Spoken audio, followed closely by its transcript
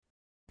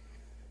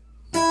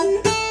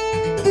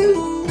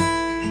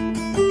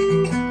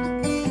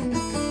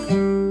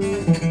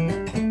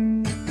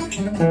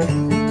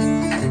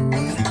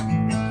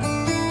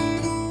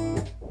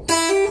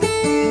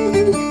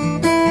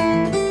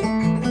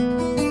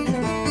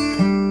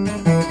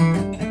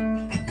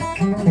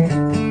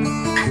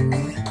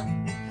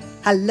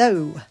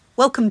Hello,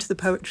 welcome to the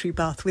Poetry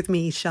Bath with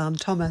me, Sian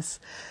Thomas.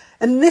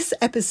 In this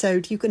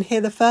episode, you can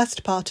hear the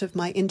first part of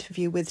my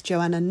interview with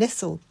Joanna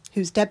Nissel,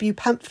 whose debut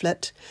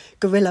pamphlet,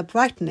 Guerrilla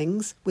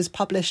Brightenings, was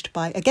published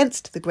by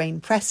Against the Grain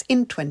Press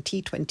in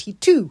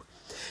 2022.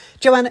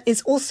 Joanna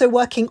is also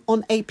working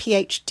on a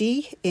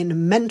PhD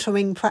in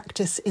mentoring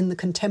practice in the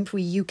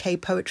contemporary UK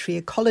poetry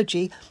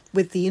ecology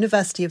with the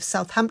University of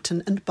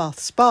Southampton and Bath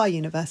Spa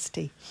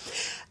University.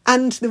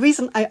 And the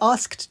reason I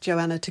asked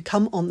Joanna to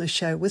come on the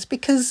show was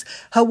because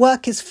her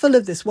work is full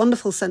of this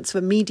wonderful sense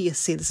of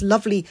immediacy, this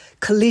lovely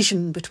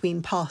collision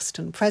between past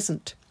and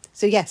present.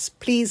 So yes,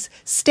 please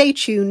stay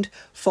tuned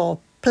for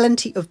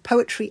plenty of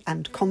poetry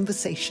and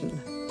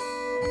conversation.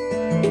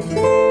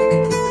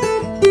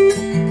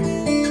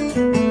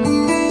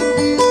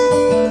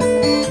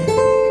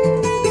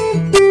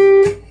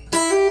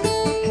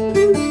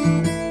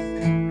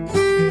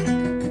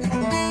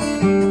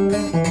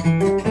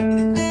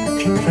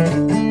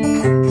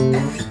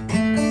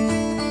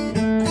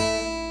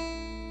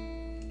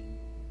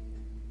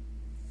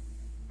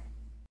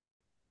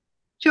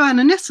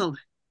 Joanna Nissel,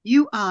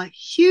 you are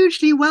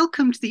hugely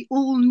welcome to the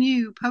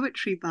all-new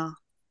Poetry Bar.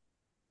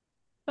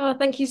 Oh,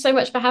 thank you so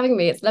much for having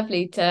me. It's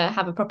lovely to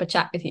have a proper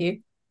chat with you.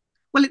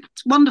 Well,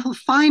 it's wonderful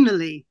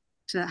finally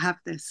to have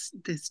this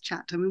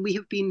chat. I mean, we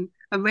have been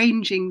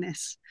arranging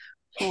this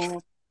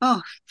for,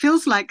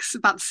 feels like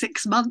about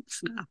 6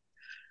 months now.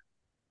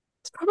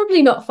 It's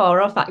probably not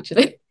far off,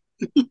 actually.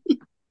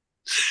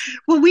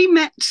 Well, we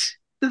met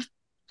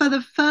for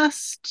the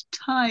first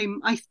time,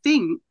 I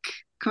think,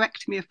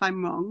 correct me if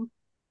I'm wrong,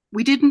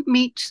 we didn't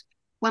meet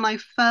when I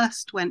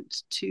first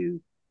went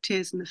to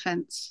Tears in the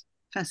Fence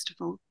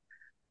Festival,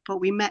 but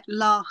we met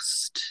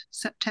last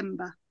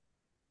September.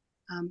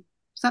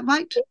 Is that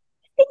right? I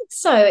think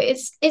so.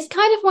 It's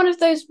kind of one of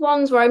those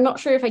ones where I'm not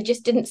sure if I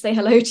just didn't say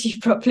hello to you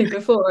properly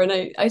before,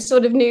 and I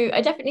sort of knew,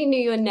 I definitely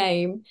knew your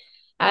name.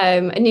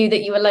 I knew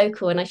that you were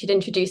local and I should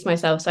introduce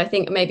myself. So I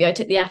think maybe I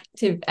took the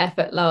active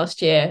effort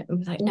last year and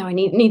was like, no, I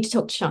need to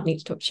talk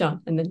to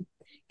Sean, and then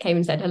came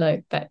and said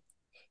hello. But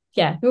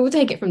yeah, we'll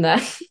take it from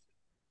there.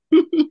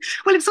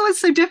 Well, it's always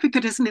so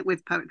difficult, isn't it,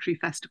 with poetry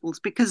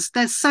festivals, because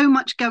there's so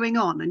much going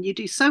on and you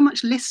do so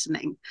much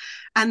listening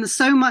and there's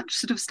so much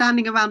sort of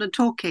standing around and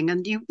talking,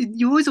 and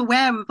you're always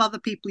aware of other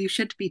people you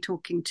should be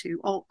talking to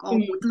or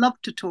would love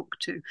to talk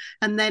to,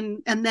 and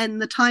then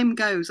the time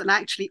goes and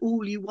actually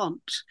all you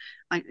want,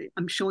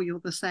 I'm sure you're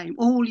the same,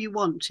 all you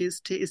want is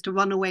to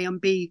run away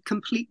and be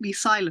completely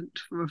silent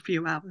for a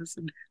few hours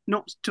and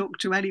not talk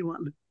to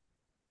anyone.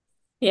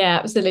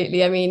 Yeah,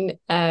 absolutely. I mean,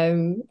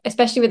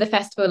 especially with a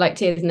festival like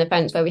Tears in the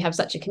Fence, where we have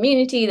such a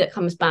community that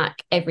comes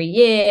back every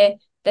year,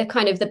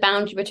 the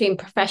boundary between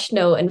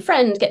professional and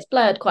friend gets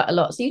blurred quite a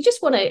lot. So you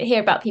just want to hear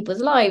about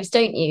people's lives,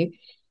 don't you?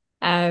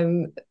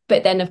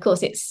 But then, of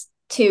course, it's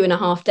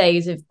 2.5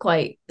 days of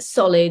quite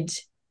solid,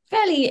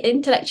 fairly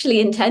intellectually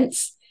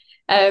intense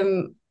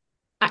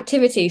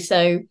activity.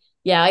 So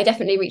yeah, I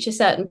definitely reach a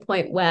certain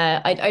point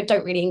where I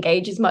don't really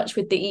engage as much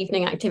with the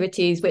evening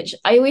activities, which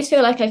I always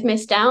feel like I've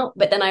missed out.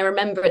 But then I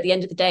remember at the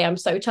end of the day, I'm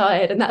so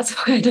tired, and that's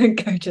why I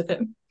don't go to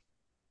them.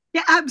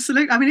 Yeah,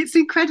 absolutely. I mean, it's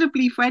an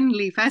incredibly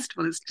friendly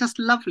festival. It's just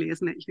lovely,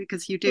 isn't it?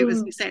 Because you do,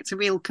 as you say, it's a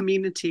real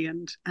community,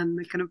 and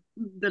the kind of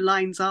the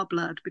lines are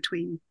blurred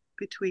between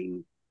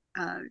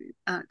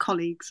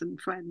colleagues and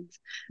friends.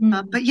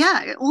 But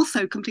yeah,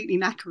 also completely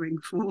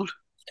knackering for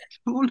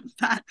all of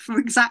that, for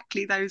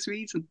exactly those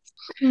reasons.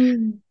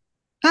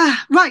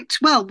 Right,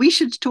 well, we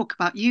should talk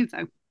about you,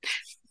 though.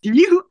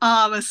 You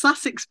are a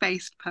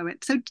Sussex-based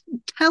poet, so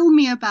tell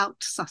me about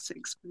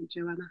Sussex,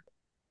 Joanna.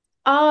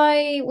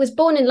 I was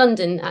born in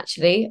London,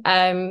 actually,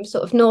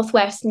 sort of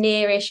northwest,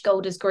 nearish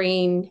Golders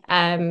Green,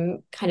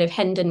 kind of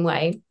Hendon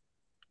way.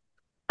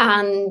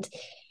 And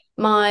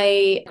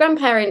my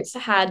grandparents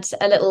had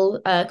a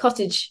little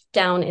cottage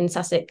down in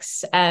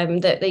Sussex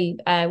that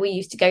we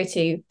used to go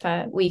to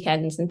for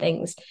weekends and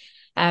things.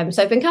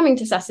 So I've been coming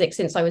to Sussex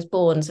since I was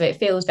born, so it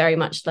feels very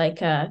much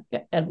like a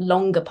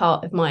longer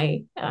part of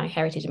my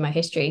heritage and my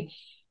history.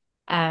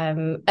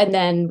 And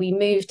then we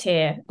moved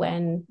here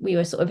when we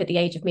were sort of at the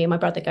age of me and my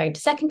brother going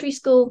to secondary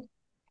school.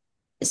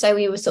 So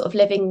we were sort of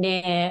living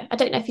near, I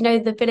don't know if you know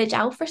the village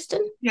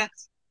Alfriston.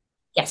 Yes.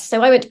 Yes,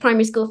 so I went to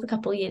primary school for a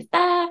couple of years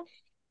there,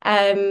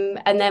 and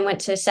then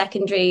went to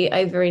secondary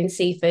over in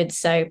Seaford,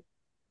 so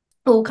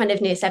all kind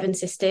of near Seven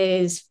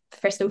Sisters,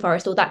 Friston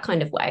Forest, all that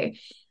kind of way.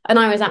 And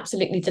I was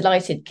absolutely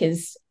delighted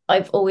because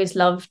I've always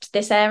loved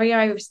this area.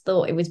 I always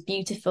thought it was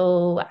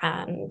beautiful,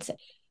 and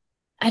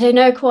I don't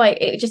know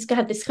quite, it just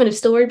had this kind of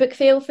storybook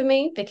feel for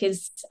me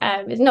because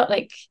it's not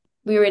like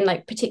we were in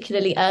like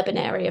particularly urban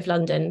area of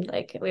London.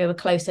 Like we were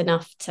close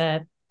enough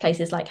to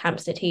places like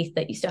Hampstead Heath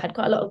that you still had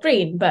quite a lot of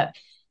green, but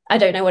I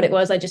don't know what it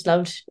was. I just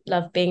loved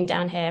being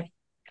down here.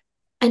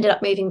 Ended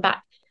up moving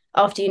back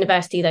after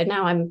university, though.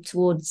 Now I'm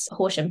towards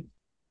Horsham.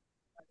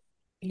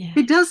 Yeah.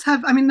 It does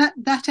have, I mean,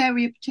 that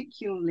area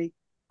particularly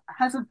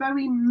has a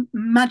very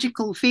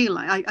magical feel.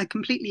 I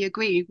completely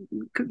agree.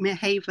 Mere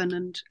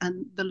Haven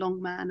and the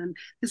Long Man, and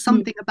there's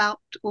something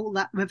about all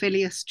that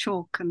Revilius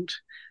chalk and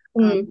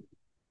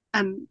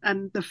and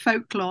the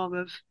folklore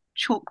of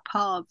chalk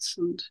paths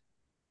and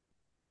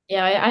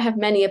Yeah, I have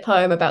many a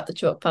poem about the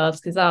chalk paths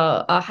because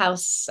our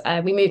house,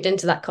 we moved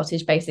into that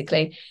cottage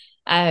basically,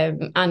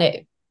 and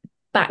it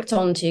backed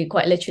onto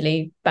quite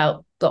literally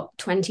about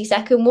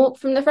 20-second walk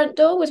from the front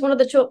door was one of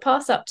the chalk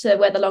paths up to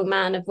where the Long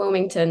Man of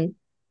Wilmington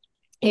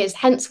is.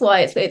 Hence why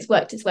it's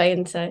worked its way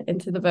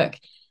into the book.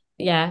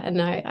 Yeah, and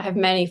I have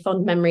many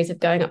fond memories of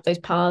going up those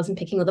paths and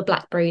picking all the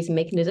blackberries and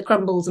making loads of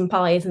crumbles and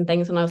pies and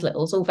things when I was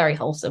little. It's all very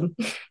wholesome.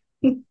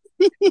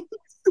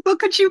 well,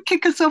 could you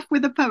kick us off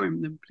with a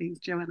poem then, please,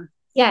 Joanna?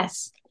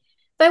 Yes.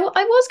 So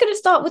I was going to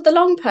start with the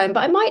long poem,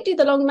 but I might do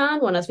the Long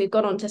Man one as we've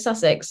gone on to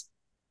Sussex.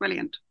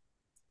 Brilliant.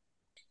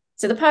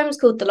 So the poem's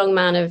called The Long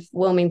Man of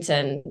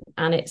Wilmington,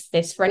 and it's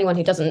this, for anyone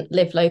who doesn't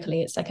live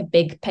locally, it's like a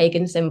big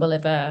pagan symbol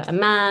of a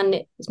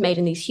man. It's made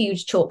in these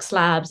huge chalk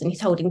slabs, and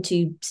he's holding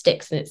two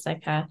sticks, and it's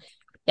like a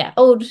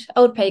old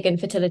pagan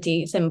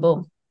fertility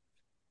symbol.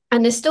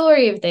 And the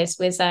story of this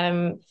was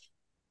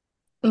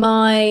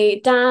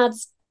my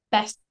dad's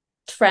best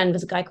friend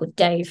was a guy called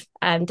Dave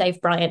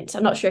Bryant.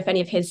 I'm not sure if any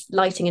of his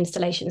lighting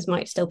installations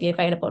might still be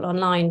available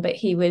online, but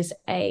he was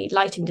a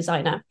lighting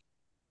designer.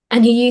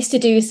 And he used to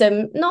do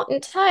some not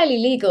entirely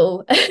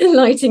legal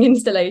lighting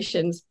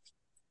installations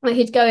where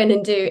he'd go in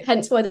and do,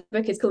 hence why the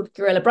book is called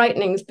Guerrilla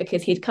Brightenings,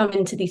 because he'd come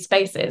into these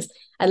spaces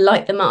and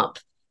light them up,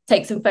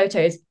 take some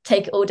photos,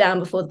 take it all down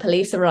before the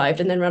police arrived,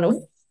 and then run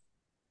away.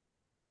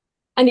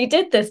 And he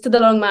did this to the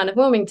Long Man of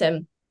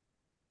Wilmington,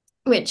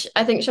 which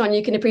I think, Sean,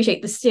 you can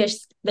appreciate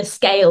the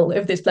scale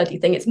of this bloody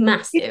thing. It's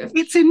massive.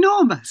 It's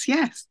enormous,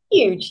 yes.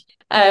 Huge.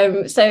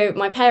 So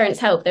my parents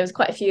helped. There was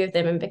quite a few of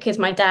them, and because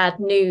my dad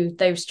knew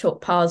those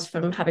chalk paths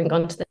from having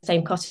gone to the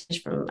same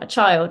cottage from a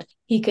child,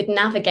 he could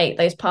navigate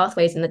those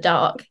pathways in the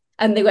dark.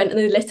 And they went and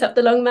they lit up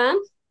the Long Man,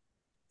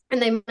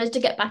 and they managed to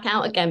get back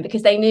out again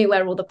because they knew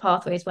where all the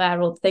pathways were,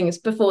 all the things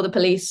before the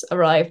police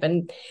arrived.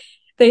 And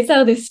they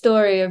tell this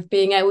story of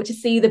being able to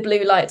see the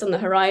blue lights on the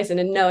horizon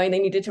and knowing they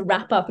needed to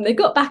wrap up, and they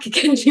got back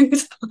again. She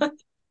was fine.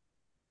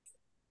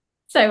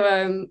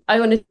 So I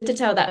wanted to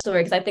tell that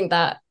story because I think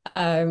that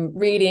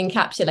really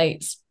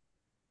encapsulates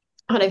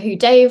kind of who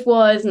Dave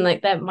was and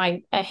like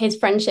his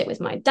friendship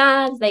with my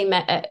dad. They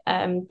met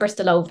at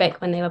Bristol Old Vic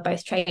when they were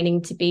both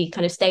training to be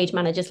kind of stage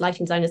managers,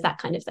 lighting designers, that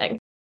kind of thing.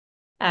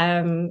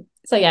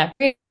 So yeah,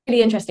 really,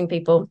 really interesting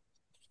people.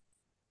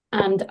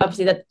 And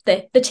obviously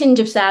the tinge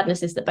of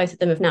sadness is that both of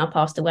them have now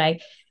passed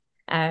away.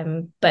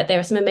 But there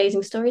are some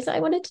amazing stories that I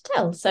wanted to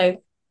tell.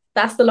 So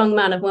that's the Long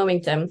Man of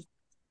Wilmington,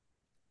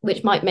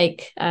 which might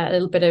make a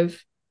little bit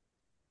of,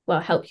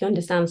 help you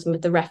understand some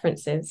of the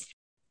references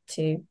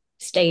to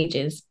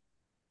stages.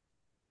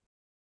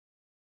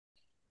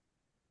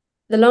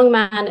 The Long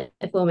Man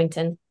of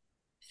Wilmington,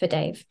 for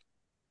Dave.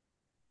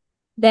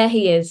 There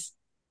he is,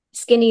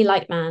 skinny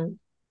light man,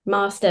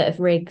 master of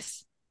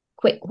rigs,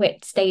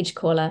 quick-wit stage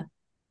caller.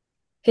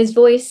 His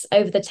voice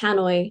over the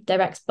tannoy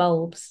directs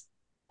bulbs,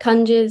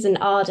 conjures an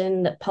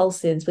Arden that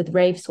pulses with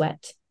rave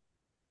sweat.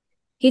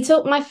 He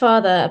taught my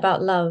father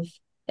about love,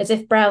 as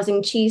if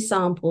browsing cheese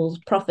samples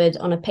proffered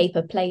on a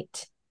paper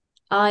plate,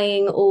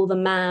 eyeing all the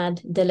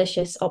mad,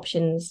 delicious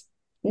options,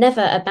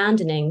 never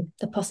abandoning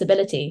the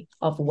possibility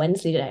of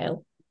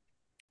Wensleydale.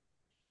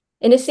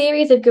 In a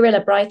series of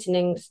guerrilla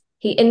brightenings,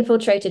 he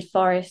infiltrated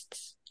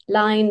forests,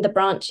 lined the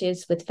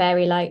branches with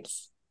fairy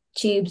lights,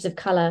 tubes of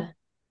colour,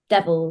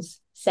 devils,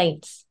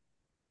 saints.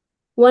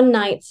 One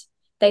night,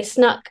 they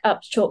snuck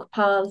up chalk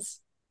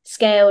paths,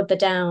 scaled the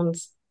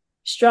downs,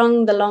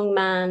 strung the Long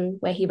Man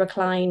where he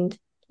reclined,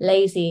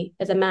 lazy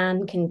as a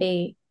man can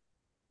be,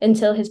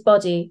 until his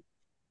body,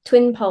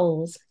 twin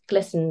poles,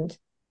 glistened.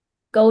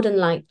 Golden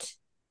light,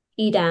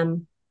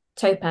 Edam,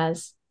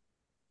 topaz.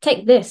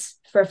 Take this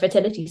for a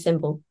fertility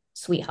symbol,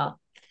 sweetheart.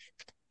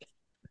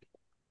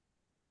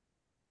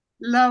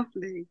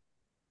 Lovely.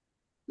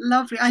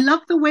 I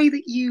love the way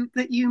that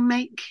you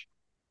make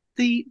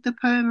the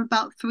poem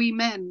about three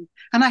men,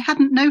 and I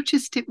hadn't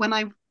noticed it when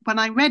I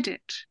read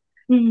it,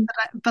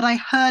 but I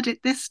heard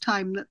it this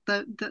time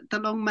that the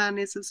Long Man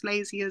is as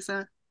lazy as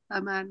a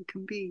man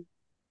can be.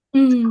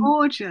 It's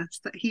gorgeous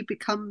that he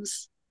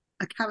becomes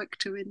a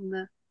character in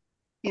the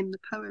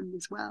poem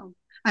as well,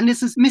 and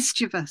is as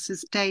mischievous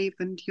as Dave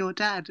and your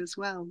dad as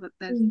well. That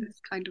there's this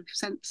kind of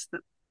sense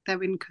that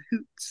they're in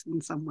cahoots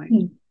in some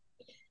way.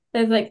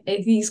 There's like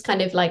he's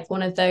kind of like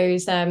one of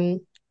those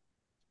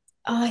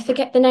I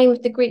forget the name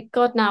of the Greek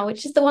god now,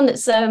 which is the one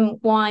that's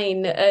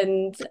wine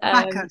and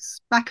Bacchus,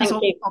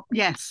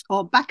 yes,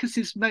 or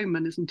Bacchus's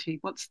Roman, isn't he?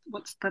 What's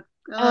the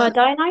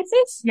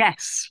Dionysus?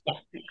 Yes, yeah.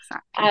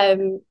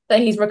 Exactly. That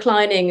he's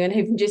reclining and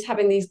he's just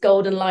having these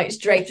golden lights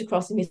draped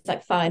across him. He's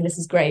like, fine, this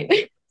is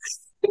great.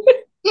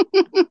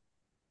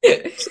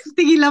 I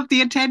think he loved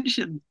the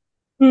attention.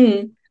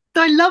 So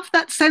I love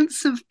that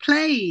sense of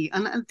play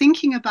and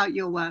thinking about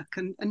your work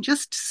and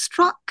just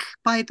struck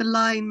by the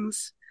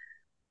lines,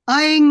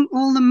 eyeing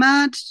all the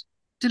mad,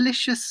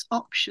 delicious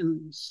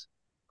options.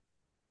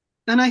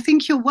 And I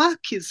think your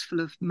work is full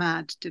of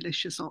mad,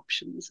 delicious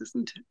options,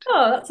 isn't it?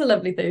 Oh, that's a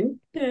lovely thing.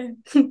 Yeah.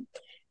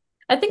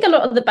 I think a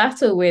lot of the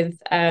battle with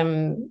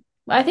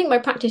I think my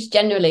practice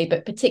generally,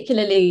 but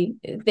particularly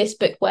this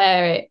book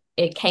where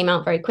it came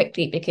out very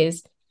quickly,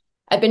 because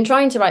I'd been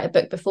trying to write a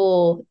book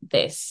before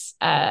this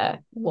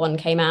one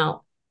came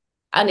out,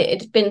 and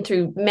it had been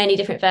through many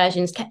different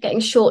versions, kept getting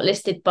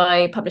shortlisted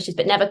by publishers,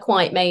 but never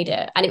quite made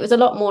it. And it was a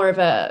lot more of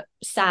a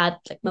sad,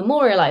 like,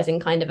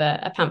 memorializing kind of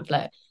a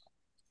pamphlet.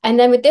 And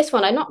then with this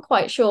one, I'm not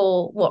quite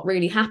sure what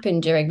really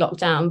happened during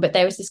lockdown, but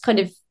there was this kind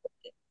of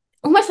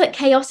almost like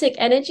chaotic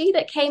energy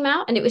that came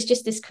out, and it was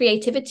just this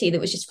creativity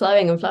that was just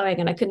flowing and flowing,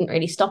 and I couldn't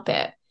really stop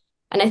it.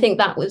 And I think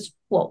that was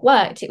what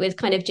worked. It was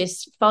kind of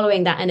just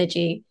following that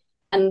energy,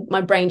 and my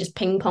brain just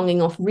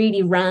ping-ponging off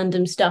really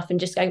random stuff and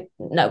just going,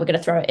 no, we're going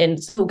to throw it in.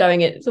 It's all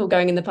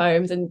going in the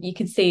poems. And you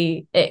could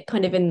see it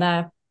kind of in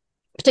there,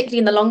 particularly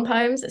in the long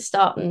poems that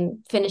start and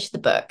finish the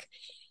book,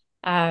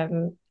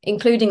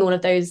 including all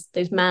of those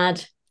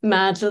mad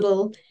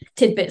little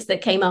tidbits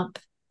that came up.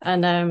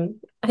 And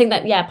I think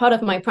that, yeah, part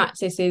of my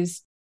practice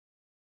is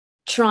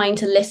trying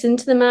to listen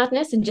to the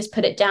madness and just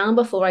put it down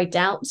before I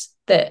doubt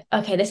that,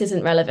 okay, this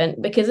isn't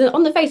relevant, because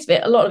on the face of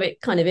it, a lot of it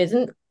kind of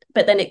isn't,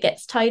 but then it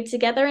gets tied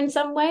together in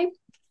some way.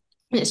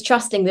 And it's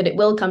trusting that it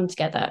will come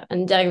together,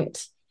 and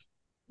don't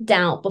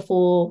doubt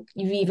before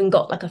you've even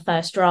got like a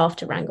first draft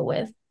to wrangle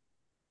with.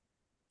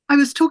 I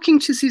was talking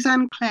to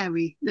Suzanne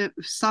Clary back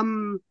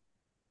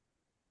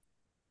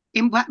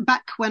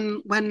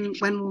when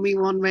we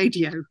were on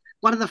radio,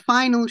 one of the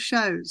final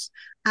shows,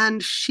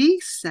 and she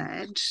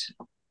said,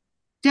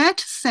 dare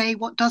to say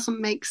what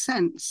doesn't make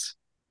sense,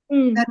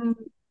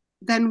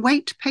 then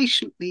wait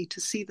patiently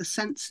to see the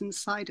sense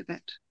inside of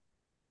it.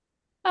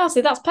 Oh,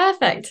 see, that's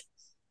perfect.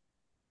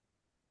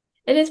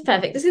 It is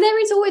perfect. See, there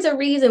is always a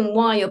reason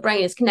why your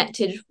brain is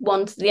connected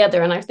one to the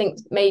other. And I think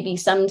maybe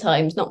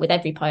sometimes, not with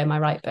every poem I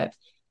write, but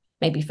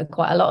maybe for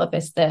quite a lot of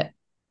us, that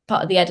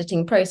part of the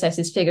editing process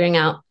is figuring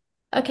out,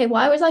 okay,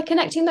 why was I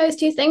connecting those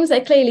two things?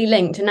 They're clearly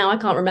linked, and now I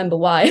can't remember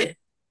why.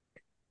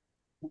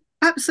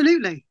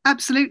 Absolutely.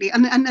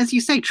 And as you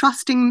say,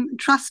 trying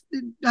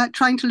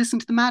to listen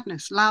to the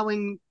madness,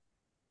 allowing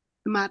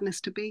the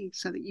madness to be,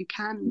 so that you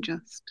can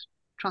just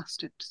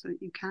trust it, so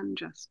that you can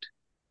just,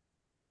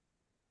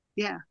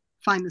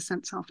 find the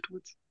sense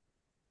afterwards.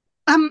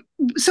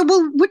 So,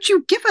 would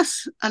you give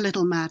us a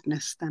little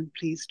madness then,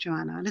 please,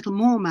 Joanna? A little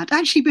more mad.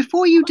 Actually,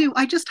 before you do,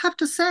 I just have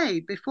to say,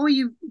 before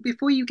you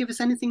give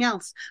us anything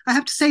else, I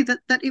have to say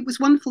that it was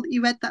wonderful that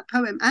you read that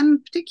poem,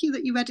 and particularly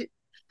that you read it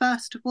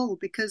first of all,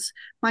 because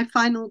my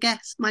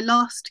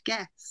last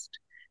guest,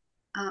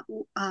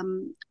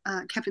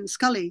 Kevin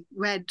Scully,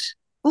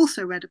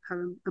 also read a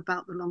poem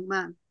about the long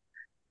man.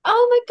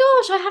 Oh my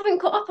gosh, I haven't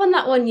caught up on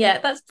that one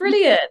yet. That's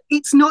brilliant.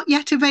 It's not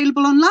yet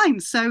available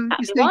online, so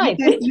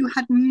you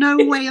had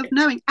no way of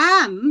knowing.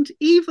 And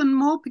even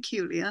more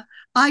peculiar,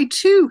 I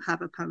too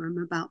have a poem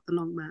about the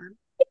long man.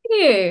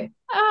 You?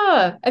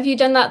 Oh, have you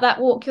done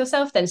that walk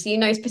yourself then? So you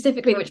know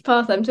specifically which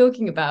path I'm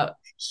talking about?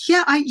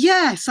 Yeah,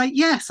 yes,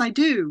 I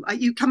do. Are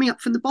you coming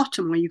up from the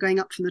bottom, or are you going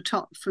up from the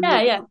top?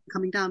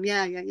 Coming down.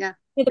 Yeah. Near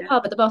the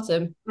pub at the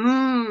bottom.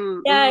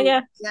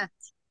 Yeah.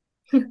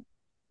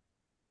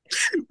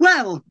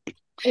 Well,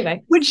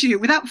 anyway, would you,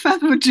 without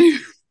further ado,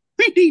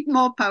 we need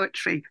more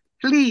poetry,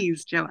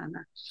 please,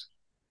 Joanna.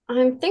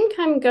 I think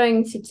I'm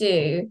going to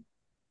do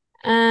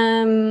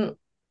I'm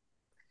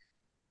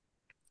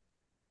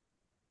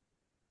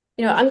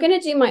going to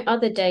do my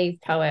other Dave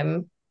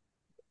poem,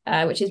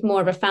 which is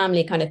more of a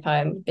family kind of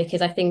poem,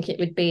 because I think it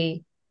would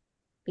be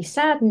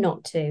sad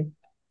not to.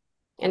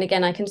 And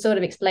again, I can sort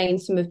of explain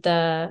some of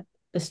the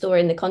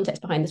story and the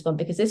context behind this one,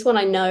 because this one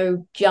I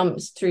know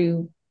jumps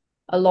through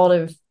a lot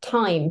of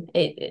time.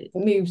 It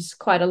moves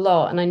quite a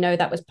lot, and I know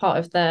that was part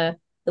of the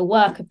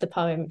work of the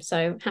poem.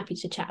 So happy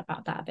to chat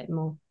about that a bit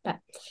more. But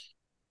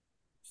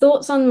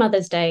Thoughts on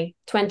Mother's Day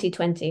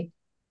 2020.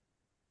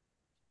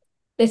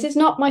 This is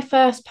not my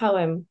first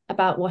poem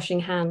about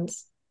washing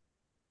hands.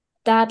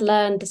 Dad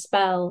learned the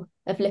spell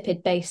of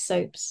lipid-based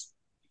soaps,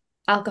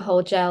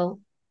 alcohol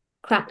gel,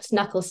 cracked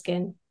knuckle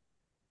skin,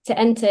 to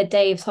enter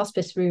Dave's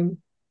hospice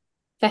room,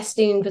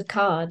 festooned with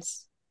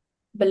cards,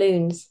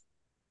 balloons.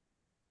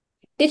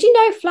 Did you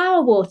know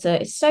flower water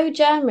is so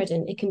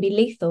germ-ridden it can be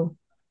lethal?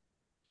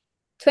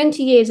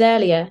 20 years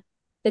earlier,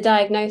 the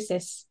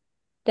diagnosis,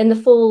 then the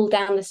fall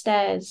down the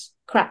stairs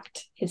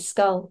cracked his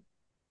skull.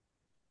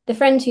 The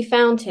friend who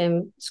found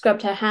him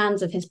scrubbed her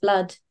hands of his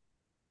blood,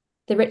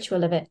 the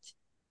ritual of it,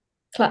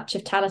 clutch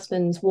of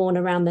talismans worn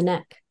around the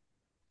neck,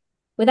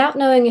 without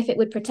knowing if it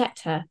would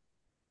protect her.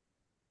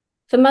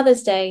 For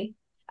Mother's Day,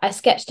 I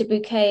sketched a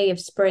bouquet of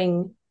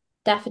spring,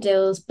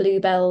 daffodils,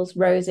 bluebells,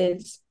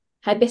 roses,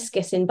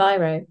 hibiscus in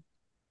biro.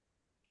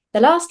 The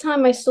last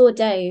time I saw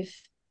Dave,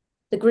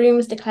 the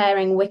grooms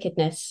declaring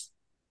wickedness,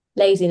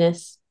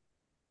 laziness.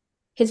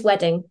 His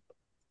wedding,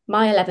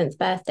 my 11th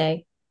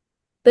birthday,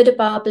 Buddha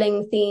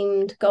barbling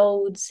themed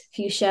golds,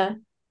 fuchsia,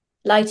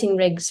 lighting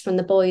rigs from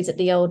the boys at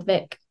the Old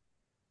Vic.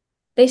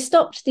 They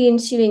stopped the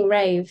ensuing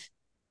rave,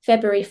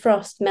 February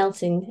frost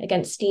melting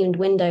against steamed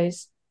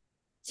windows,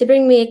 to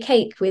bring me a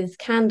cake with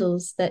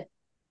candles that,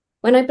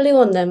 when I blew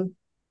on them,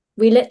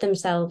 relit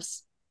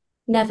themselves,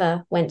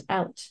 never went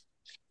out.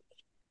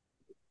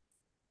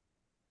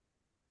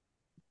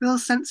 Real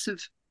sense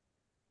of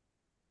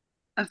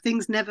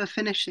things never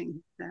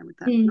finishing there with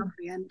that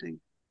lovely ending.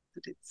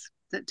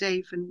 That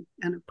Dave and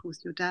of course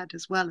your dad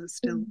as well is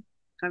still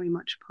very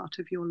much part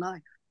of your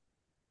life.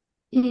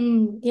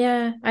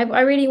 Yeah,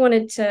 I really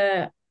wanted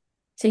to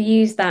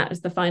use that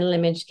as the final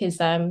image because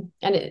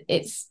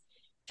it's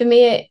for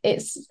me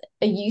it's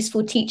a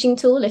useful teaching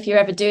tool if you're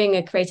ever doing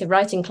a creative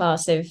writing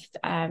class of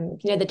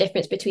the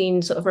difference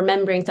between sort of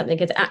remembering something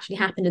that actually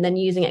happened and then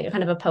using it in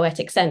kind of a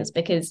poetic sense,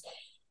 because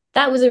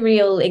that was a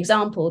real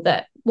example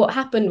that what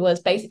happened was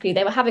basically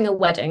they were having a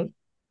wedding.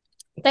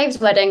 Dave's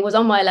wedding was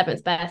on my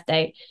 11th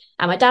birthday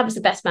and my dad was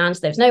the best man, so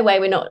there's no way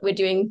we're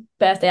doing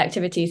birthday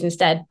activities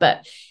instead.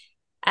 But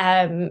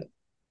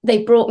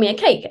they brought me a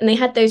cake and they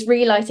had those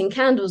relighting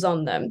candles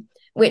on them,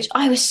 which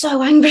I was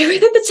so angry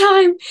with at the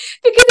time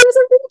because it was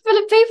a room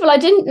full of people I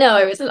didn't know.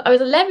 I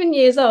was 11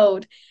 years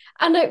old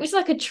and it was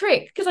like a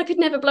trick because I could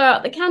never blow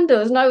out the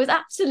candles and I was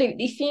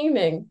absolutely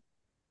fuming.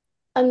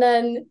 And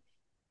then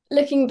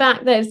looking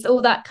back, there's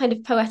all that kind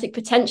of poetic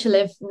potential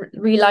of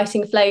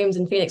relighting flames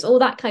and phoenix, all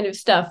that kind of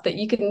stuff that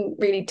you can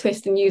really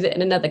twist and use it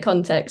in another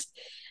context.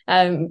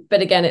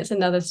 But again, it's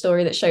another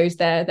story that shows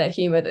their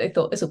humor, that they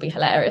thought this will be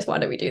hilarious. Why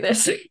don't we do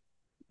this?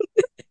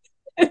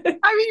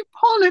 I mean,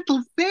 poor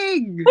little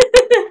thing.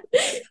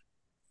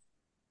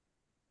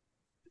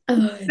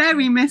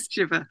 Very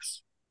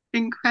mischievous.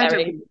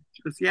 Incredibly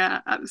mischievous. Yeah,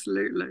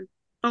 absolutely.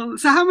 Oh,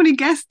 so how many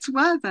guests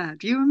were there?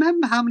 Do you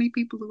remember how many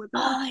people there were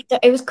there?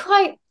 It was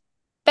quite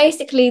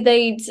basically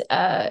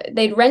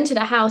they'd rented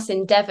a house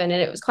in Devon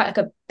and it was quite like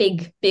a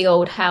big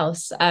old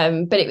house,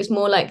 but it was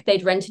more like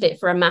they'd rented it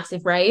for a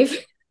massive rave.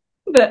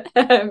 But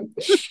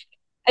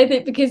I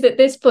think because at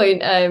this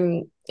point,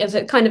 as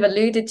it kind of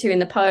alluded to in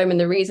the poem, and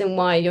the reason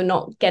why you're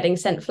not getting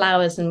sent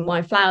flowers and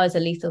why flowers are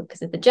lethal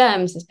because of the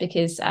germs is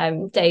because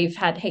Dave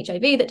had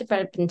HIV that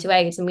developed into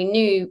AIDS, and we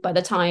knew by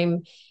the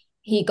time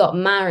he got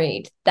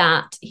married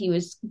that he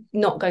was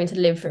not going to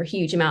live for a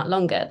huge amount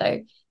longer,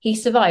 though he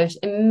survived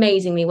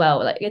amazingly well,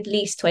 like at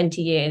least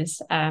 20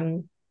 years.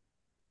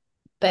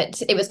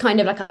 But it was kind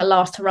of like a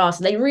last hurrah,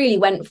 so they really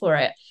went for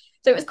it.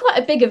 So it was quite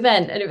a big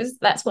event, and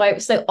that's why it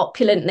was so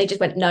opulent. And they just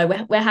went, no,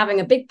 we're having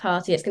a big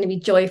party. It's going to be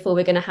joyful.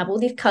 We're going to have all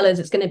these colours.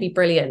 It's going to be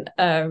brilliant.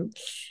 So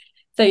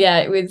yeah,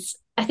 it was.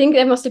 I think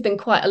there must have been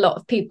quite a lot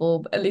of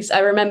people. At least I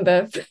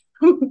remember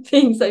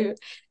being so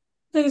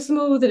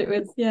small that it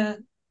was, yeah,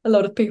 a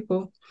lot of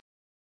people.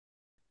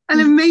 An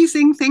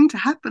amazing thing to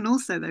happen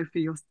also though for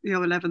your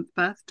 11th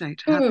birthday,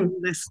 to have all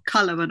this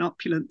colour and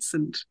opulence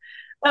and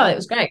it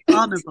was great.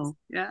 Carnival.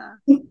 Yeah.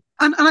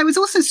 And I was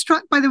also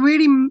struck by the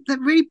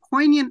really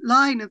poignant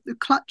line of the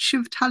clutch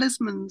of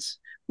talismans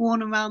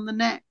worn around the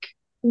neck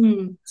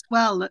as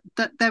well,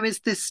 that there is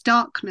this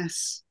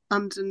darkness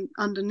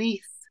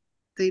underneath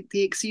the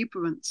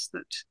exuberance,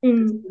 that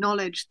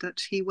knowledge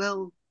that he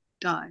will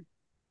die.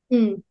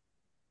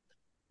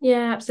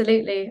 Yeah,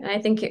 absolutely. And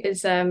I think it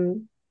was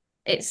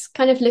it's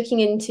kind of looking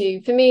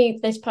into, for me,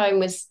 this poem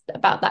was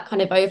about that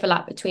kind of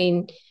overlap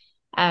between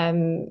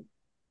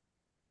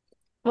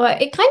well,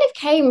 it kind of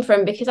came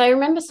from because I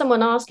remember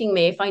someone asking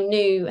me if I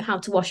knew how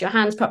to wash your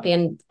hands properly,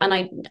 and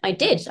I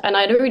did, and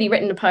I'd already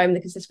written a poem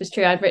because this was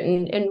true. I'd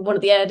written in one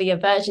of the earlier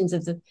versions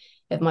of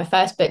my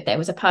first book, there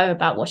was a poem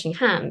about washing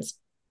hands,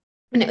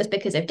 and it was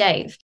because of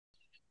Dave.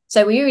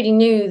 So we already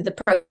knew the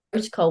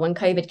protocol when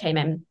COVID came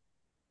in,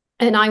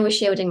 and I was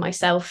shielding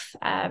myself.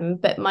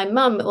 But my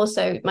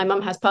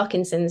mum has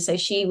Parkinson's, so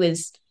she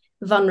was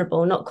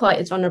vulnerable, not quite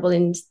as vulnerable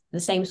in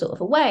the same sort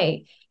of a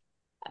way.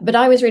 But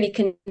I was really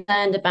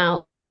concerned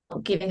about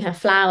giving her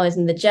flowers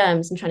and the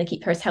germs and trying to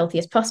keep her as healthy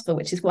as possible,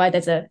 which is why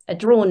there's a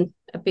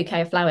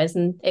bouquet of flowers.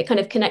 And it kind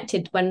of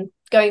connected when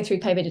going through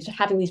COVID to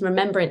having these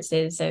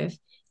remembrances of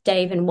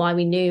Dave and why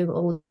we knew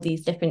all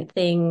these different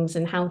things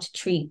and how to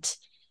treat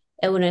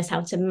illness,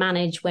 how to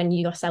manage when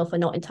you yourself are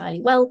not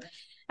entirely well.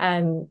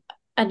 And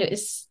it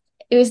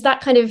was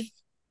that kind of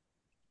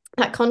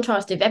that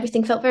contrast of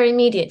everything felt very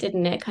immediate,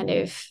 didn't it? Kind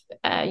of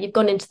you've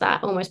gone into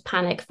that almost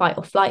panic, fight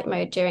or flight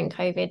mode during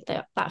COVID,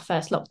 that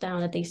first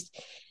lockdown, at least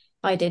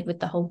I did with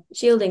the whole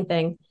shielding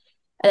thing.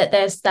 That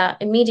there's that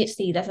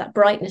immediacy, there's that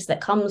brightness that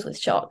comes with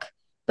shock,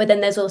 but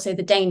then there's also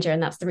the danger,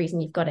 and that's the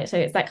reason you've got it. So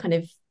it's that kind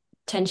of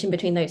tension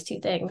between those two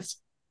things.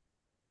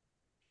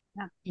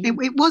 Yeah.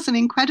 It was an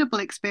incredible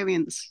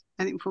experience,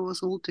 I think, for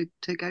us all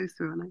to go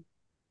through, and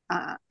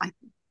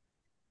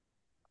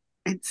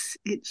it's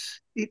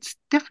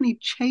definitely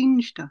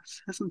changed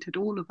us, hasn't it?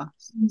 All of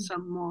us,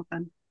 some more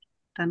than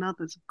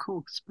others, of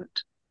course,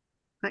 but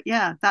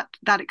yeah,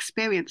 that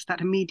experience, that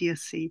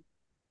immediacy.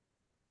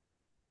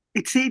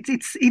 It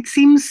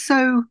seems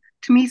so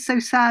to me so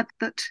sad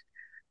that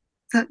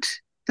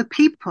the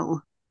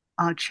people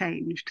are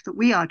changed, that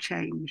we are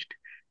changed,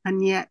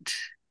 and yet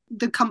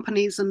the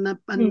companies and the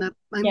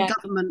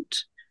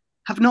government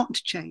have not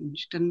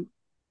changed, and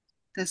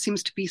there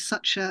seems to be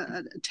such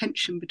a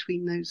tension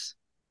between those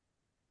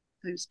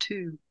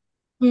two.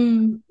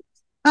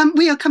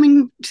 We are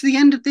coming to the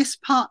end of this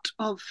part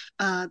of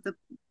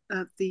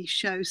the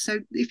show. So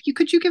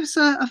could you give us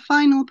a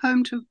final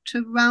poem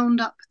to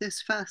round up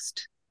this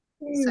first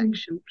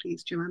section,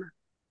 please, Joanna?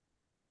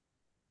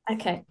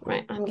 Okay,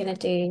 right.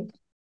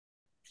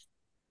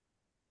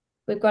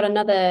 We've got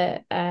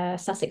another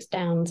Sussex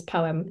Downs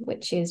poem,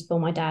 which is for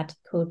my dad,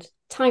 called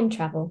Time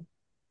Travel.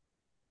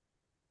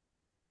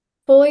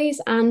 Boys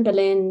Anne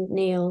Boleyn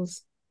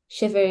kneels,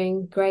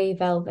 shivering grey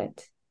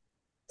velvet,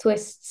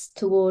 twists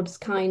towards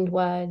kind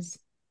words,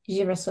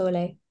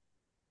 girasole.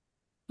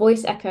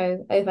 Voice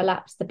echo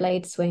overlaps the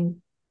blade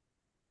swing.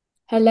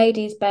 Her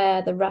ladies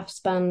bear the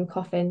rough-spun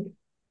coffin.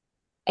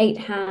 8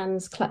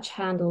 hands clutch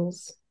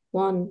handles,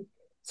 one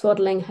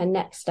swaddling her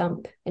neck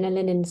stump in a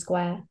linen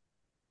square.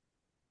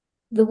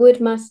 The wood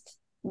must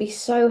be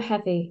so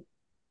heavy,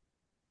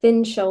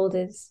 thin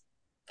shoulders,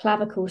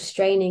 clavicles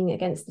straining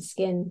against the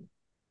skin.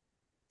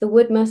 The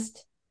wood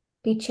must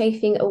be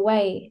chafing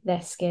away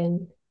their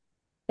skin,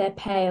 their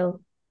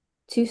pale,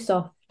 too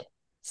soft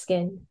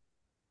skin.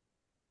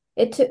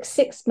 It took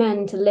 6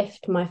 men to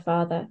lift my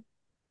father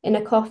in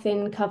a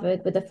coffin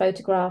covered with a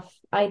photograph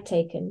I'd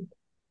taken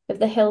of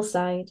the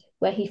hillside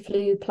where he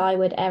flew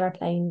plywood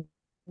aeroplanes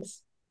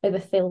over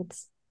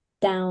fields,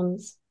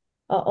 downs,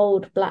 our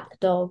old black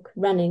dog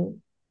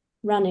running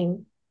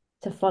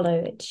to follow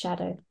its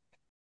shadow.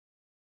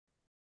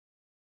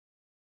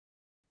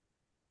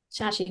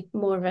 It's actually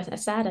more of a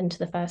sad end to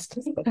the first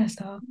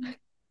half.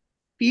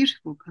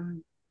 Beautiful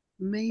poem.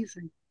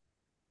 Amazing.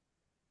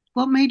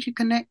 What made you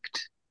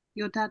connect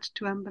your dad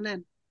to Anne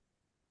Boleyn?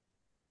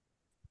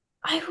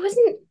 I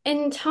wasn't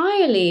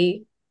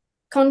entirely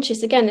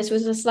conscious. Again, this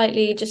was a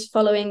slightly just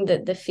following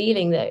the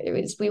feeling that it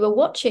was. We were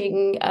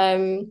watching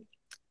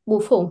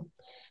Wolf Hall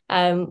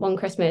one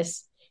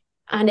Christmas,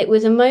 and it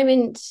was a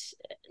moment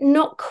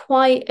not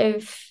quite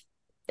of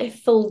a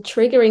full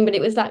triggering, but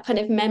it was that kind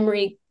of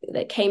memory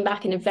that came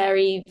back in a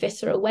very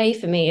visceral way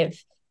for me of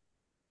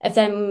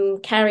them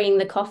carrying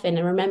the coffin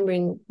and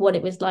remembering what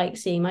it was like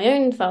seeing my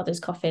own father's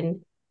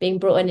coffin being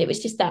brought in. It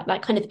was just that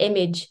kind of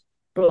image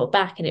brought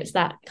back, and it was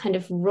that kind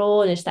of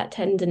rawness, that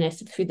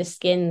tenderness through the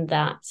skin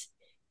that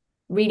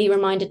really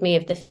reminded me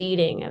of the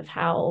feeling of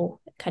how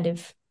kind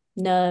of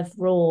nerve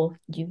raw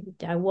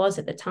I was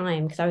at the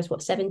time, because I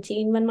was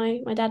 17 when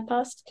my dad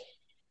passed.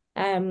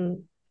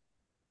 And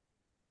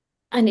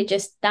it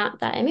just that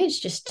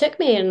image just took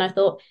me, and I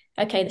thought,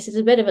 okay, this is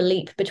a bit of a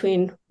leap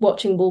between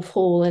watching Wolf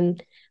Hall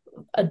and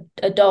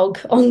a dog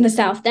on the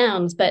South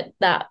Downs, but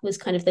that was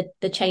kind of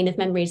the chain of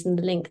memories and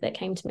the link that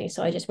came to me.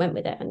 So I just went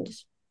with it and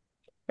just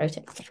wrote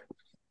it.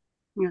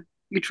 Yeah,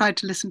 you tried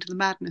to listen to the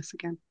madness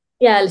again.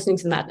 Yeah, listening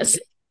to the madness.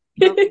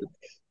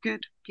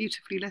 Good,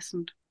 beautifully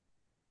listened.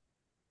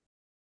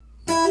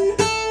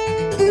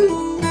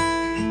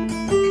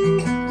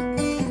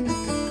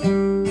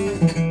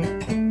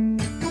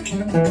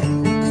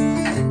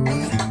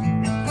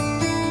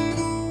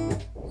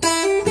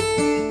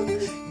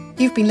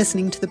 You've been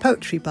listening to The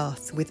Poetry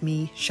Bath with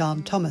me,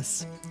 Sian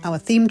Thomas. Our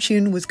theme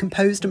tune was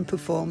composed and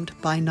performed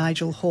by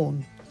Nigel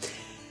Horn.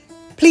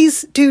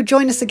 Please do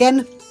join us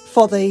again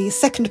for the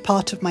second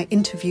part of my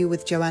interview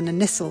with Joanna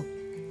Nissel.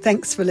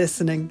 Thanks for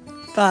listening.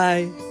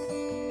 Bye.